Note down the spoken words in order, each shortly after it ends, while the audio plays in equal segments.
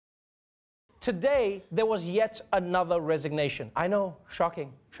today there was yet another resignation. I know,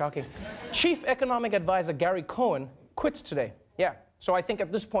 shocking, shocking. Chief Economic Advisor Gary Cohen quits today. Yeah, so I think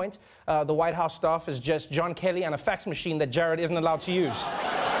at this point, the White House staff is just John Kelly and a fax machine that Jared isn't allowed to use.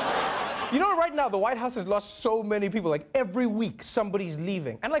 You know, right now, the White House has lost so many people. Like, every week, somebody's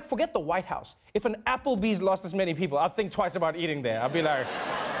leaving. And, like, forget the White House. If an Applebee's lost this many people, I'd think twice about eating there. I'd be like,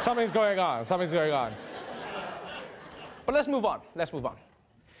 something's going on, something's going on. But let's move on, let's move on.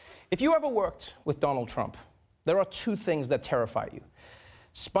 If you ever worked with Donald Trump, there are two things that terrify you.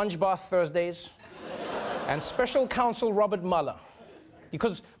 Sponge bath Thursdays and special counsel Robert Mueller.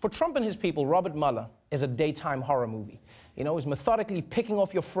 Because for Trump and his people, Robert Mueller is a daytime horror movie. You know, he's methodically picking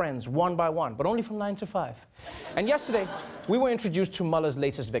off your friends one by one, but only from 9 to 5. And yesterday, we were introduced to Mueller's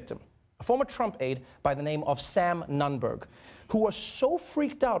latest victim, a former Trump aide by the name of Sam Nunberg, who was so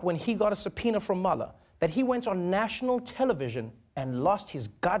freaked out when he got a subpoena from Mueller that he went on national television and lost his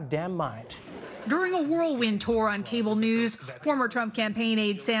goddamn mind. During a whirlwind tour on cable news, former Trump campaign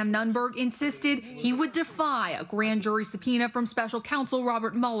aide Sam Nunberg insisted he would defy a grand jury subpoena from special counsel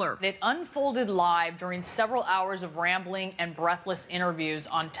Robert Mueller. It unfolded live during several hours of rambling and breathless interviews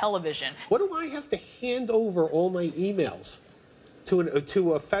on television. What do I have to hand over all my emails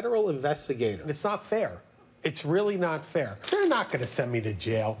to a federal investigator? It's not fair. It's really not fair. They're not going to send me to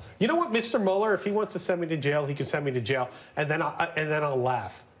jail. You know what, Mr. Mueller, if he wants to send me to jail, he can send me to jail, and then I'll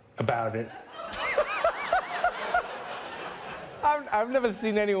laugh about it. I've never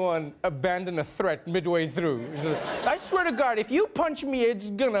seen anyone abandon a threat midway through. I swear to God, if you punch me,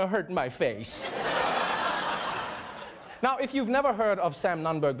 it's gonna hurt my face. Now, if you've never heard of Sam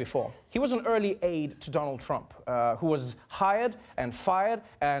Nunberg before, he was an early aide to Donald Trump, who was hired and fired,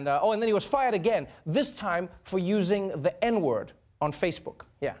 and then he was fired again, this time for using the N-word on Facebook.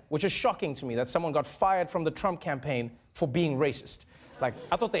 Yeah, which is shocking to me that someone got fired from the Trump campaign for being racist. Like,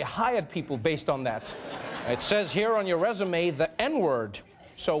 I thought they hired people based on that. It says here on your resume, the N-word.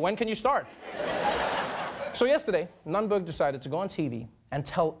 So when can you start? So yesterday, Nunberg decided to go on TV and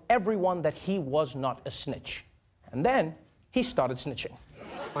tell everyone that he was not a snitch. And then he started snitching.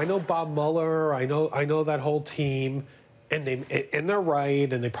 I know Bob Mueller, I know that whole team, and they're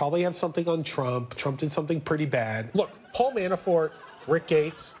right, and they probably have something on Trump. Trump did something pretty bad. Look, Paul Manafort, Rick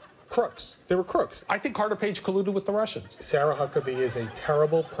Gates, crooks. They were crooks. I think Carter Page colluded with the Russians. Sarah Huckabee is a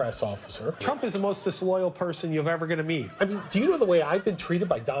terrible press officer. Trump is the most disloyal person you're ever going to meet. I mean, do you know the way I've been treated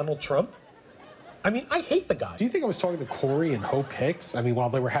by Donald Trump? I mean, I hate the guy. Do you think I was talking to Corey and Hope Hicks? I mean, while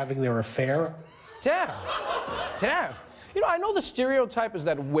they were having their affair? Damn. Damn. You know, I know the stereotype is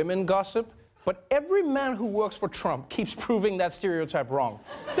that women gossip, but every man who works for Trump keeps proving that stereotype wrong.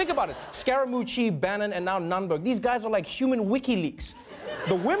 Think about it. Scaramucci, Bannon, and now Nunberg. These guys are like human WikiLeaks.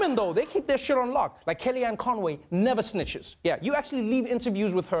 The women, though, they keep their shit on lock. Like Kellyanne Conway never snitches. Yeah, you actually leave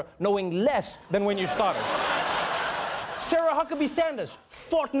interviews with her knowing less than when you started. Sarah Huckabee Sanders,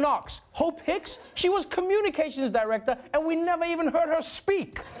 Fort Knox. Hope Hicks, she was communications director, and we never even heard her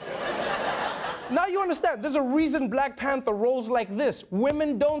speak. Now you understand, there's a reason Black Panther rolls like this.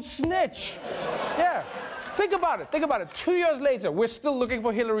 Women don't snitch. Yeah. Think about it, think about it. 2 years later, we're still looking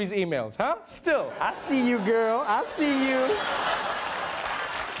for Hillary's emails, huh? Still. I see you, girl. I see you.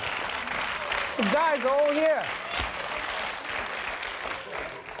 The guys are all here.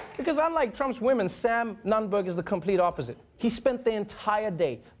 Because unlike Trump's women, Sam Nunberg is the complete opposite. He spent the entire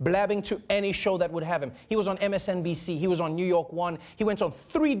day blabbing to any show that would have him. He was on MSNBC, he was on New York One, he went on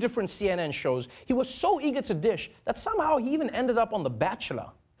 3 different CNN shows. He was so eager to dish that somehow he even ended up on The Bachelor.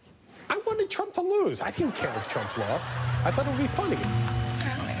 I wanted Trump to lose. I didn't care if Trump lost. I thought it would be funny.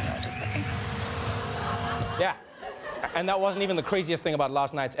 I don't even know what to think. Yeah. And that wasn't even the craziest thing about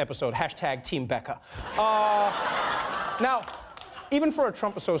last night's episode. # Team Becca. Now, even for a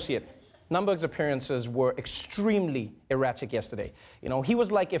Trump associate, Nunberg's appearances were extremely erratic yesterday. You know, he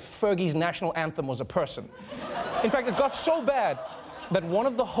was like if Fergie's national anthem was a person. In fact, it got so bad that one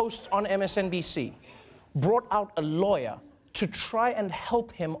of the hosts on MSNBC brought out a lawyer to try and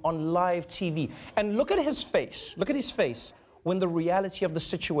help him on live TV. And look at his face when the reality of the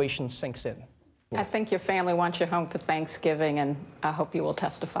situation sinks in. I think your family wants you home for Thanksgiving, and I hope you will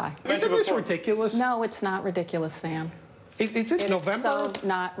testify. Isn't this ridiculous? No, it's not ridiculous, Sam. Is it November? It's so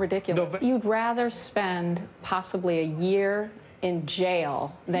not ridiculous. You'd rather spend possibly a year in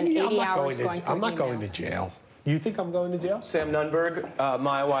jail than 80 hours going through I'm not going to jail. You think I'm going to jail? Sam Nunberg,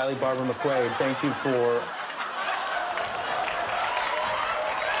 Maya Wiley, Barbara McQuaid, thank you for...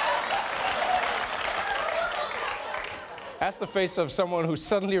 That's the face of someone who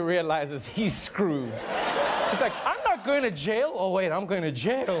suddenly realizes he's screwed. He's like, I'm not going to jail. Oh, wait, I'm going to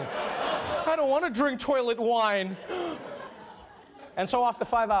jail. I don't want to drink toilet wine. And so after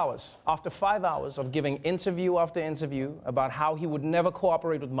 5 hours of giving interview after interview about how he would never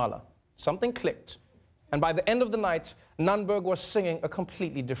cooperate with Mueller, something clicked. And by the end of the night, Nunberg was singing a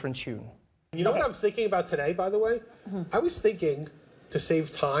completely different tune. You know what I was thinking about today, by the way? I was thinking, to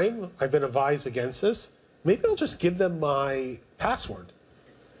save time, I've been advised against this, maybe I'll just give them my password,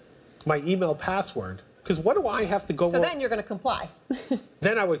 my email password. Because what do I have to go... So then you're going to comply.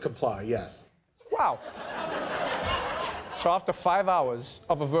 Then I would comply, yes. Wow. So after 5 hours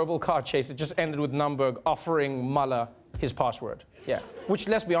of a verbal car chase, it just ended with Nunberg offering Mueller his password. Yeah. Which,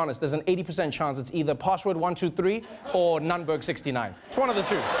 let's be honest, there's an 80% chance it's either password 123 or Nunberg 69. It's one of the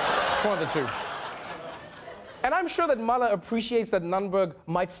two. One of the two. And I'm sure that Mueller appreciates that Nunberg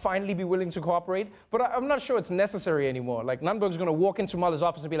might finally be willing to cooperate, but I'm not sure it's necessary anymore. Like, Nunberg's going to walk into Mueller's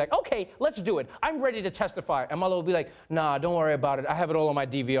office and be like, okay, let's do it. I'm ready to testify. And Mueller will be like, nah, don't worry about it. I have it all on my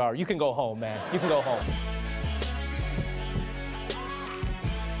DVR. You can go home, man. You can go home.